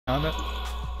on it.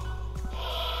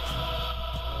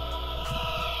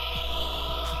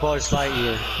 Buzz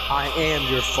Lightyear, I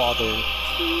am your father.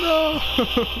 No.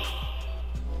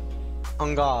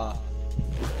 On God.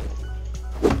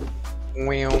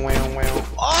 Wow, wow, wow.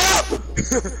 Oh!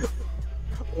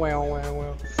 Wow, wow,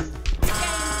 wow.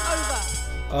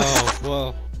 Oh,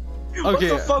 well.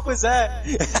 Okay. What the fuck was that?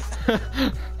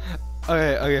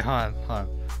 Okay, Han.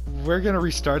 We're gonna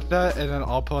restart that and then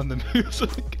I'll put on the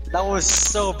music. That was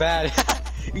so bad.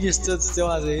 You just stood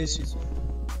still as an issue.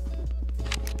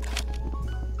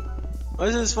 Oh,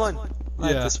 this is fun. I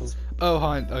like this one. Oh,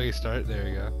 Han. Okay, start. There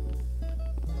you go.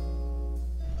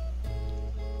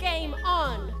 Game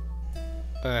on.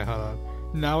 Okay, hold on.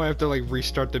 Now I have to like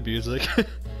restart the music. Okay,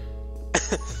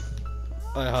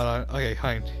 hold on. Okay,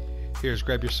 Han. Here's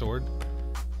grab your sword.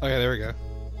 Okay, there we go.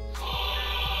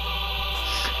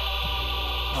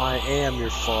 I am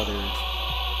your father.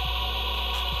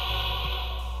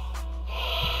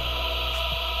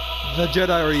 The Jedi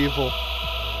are evil.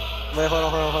 Wait, hold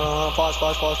on.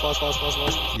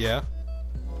 Pause. Yeah?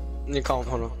 Let me call him,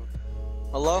 hold on.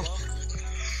 Hello?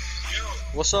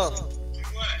 What's up?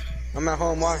 I'm at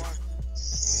home, why?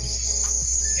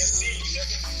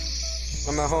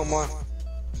 I'm at home, why?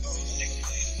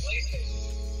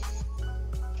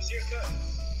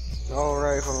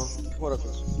 Alright, hold on. What up?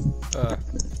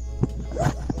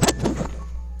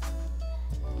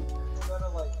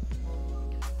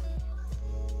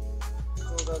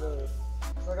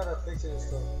 I gotta fix it and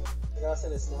stuff. I gotta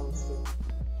set it down still.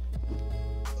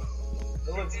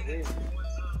 It looks weird.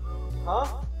 Huh?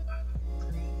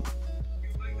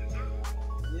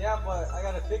 Yeah, but I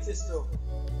gotta fix it still.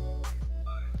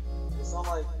 It's not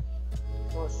like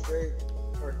going straight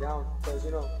or down, because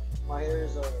you know my hair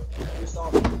is just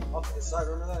off to the side.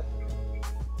 Remember that?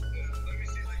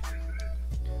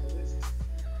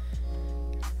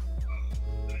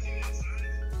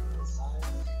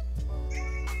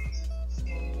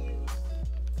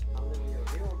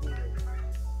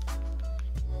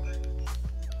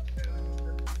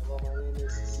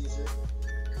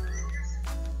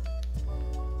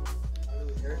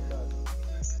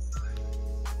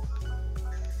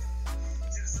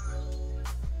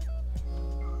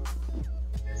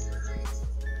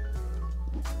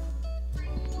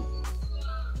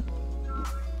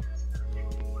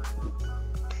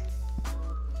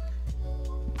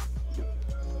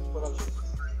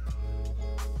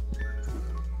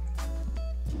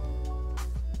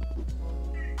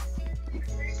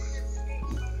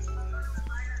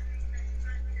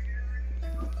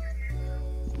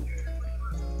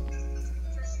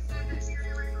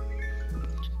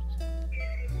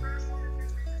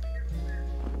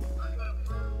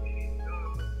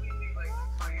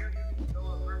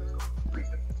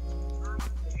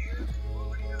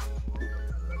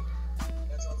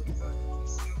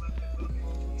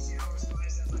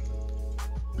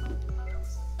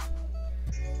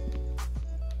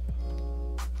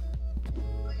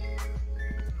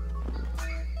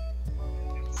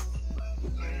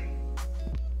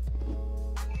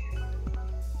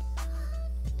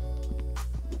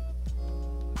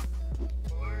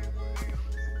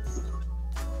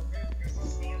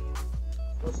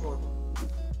 What's going on?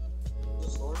 Is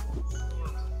it storm?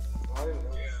 Oh, I didn't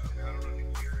know.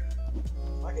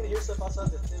 I can hear stuff outside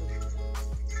the tent.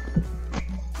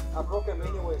 I broke him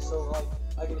anyway, so like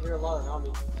I can hear a lot around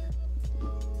me.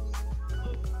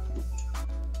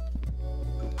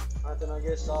 Alright, then I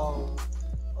guess I'll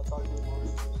talk to you tomorrow.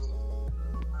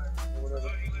 Or whatever.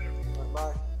 Alright,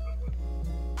 bye.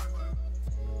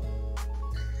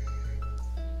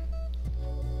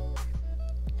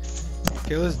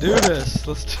 Okay, let's do this.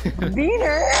 Let's do it.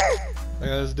 Beaner!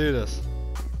 Okay, let's do this.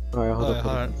 Alright, hold on.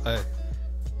 Hold on. Alright.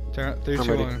 Turn 3,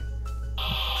 2, 1.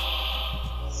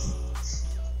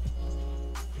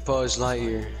 Buzz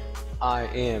Lightyear, I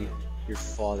am your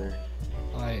father.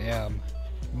 I am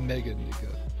mega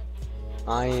nigga.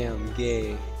 I am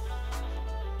gay.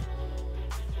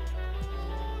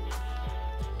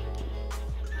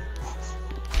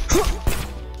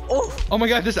 Oh my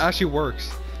god, this actually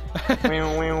works.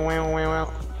 Wow, wow, wow,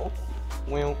 wow,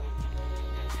 wow.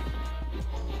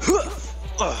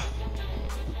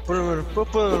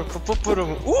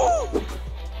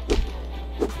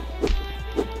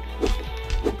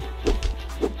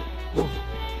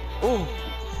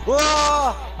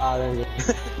 Oh! Ah, there you go.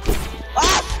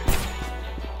 Ah!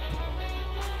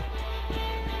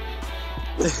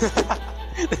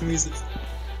 The music.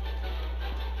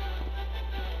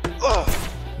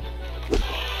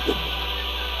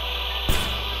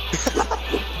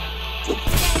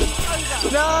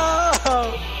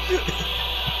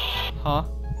 Huh?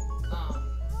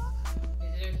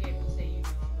 Is it okay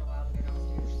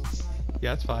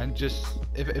Yeah, it's fine. Just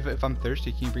if I'm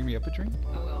thirsty, can you bring me up a drink?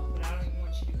 I will, but I don't even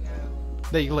want you to go.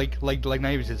 They like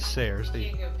not even to the stairs. You They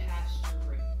can't go past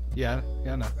your room.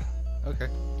 yeah no. Okay.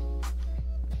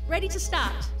 Ready to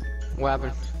start. What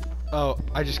happened? Oh,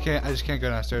 I just can't go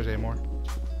downstairs anymore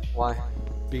Why?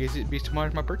 because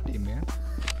tomorrow's my birthday, man.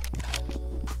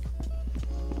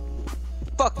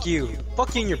 Fuck you.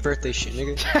 Fuck you and your birthday shit,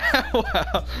 nigga.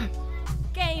 Wow.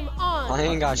 Game on. I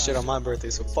ain't got shit on my birthday,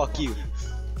 so fuck you.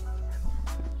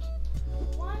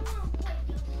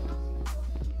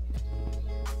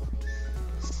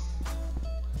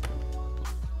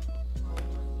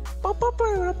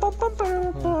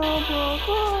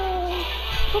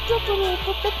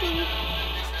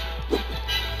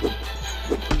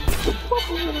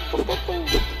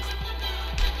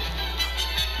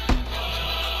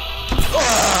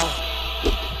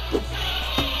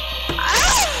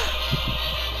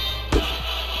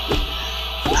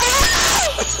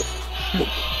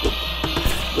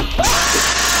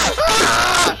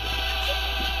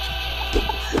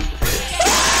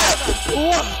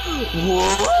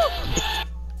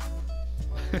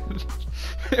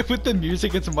 With the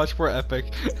music, it's much more epic.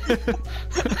 wait,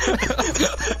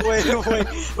 don't go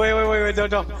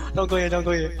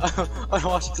here, I wanna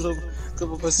watch a clip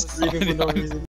of us screaming for no reason.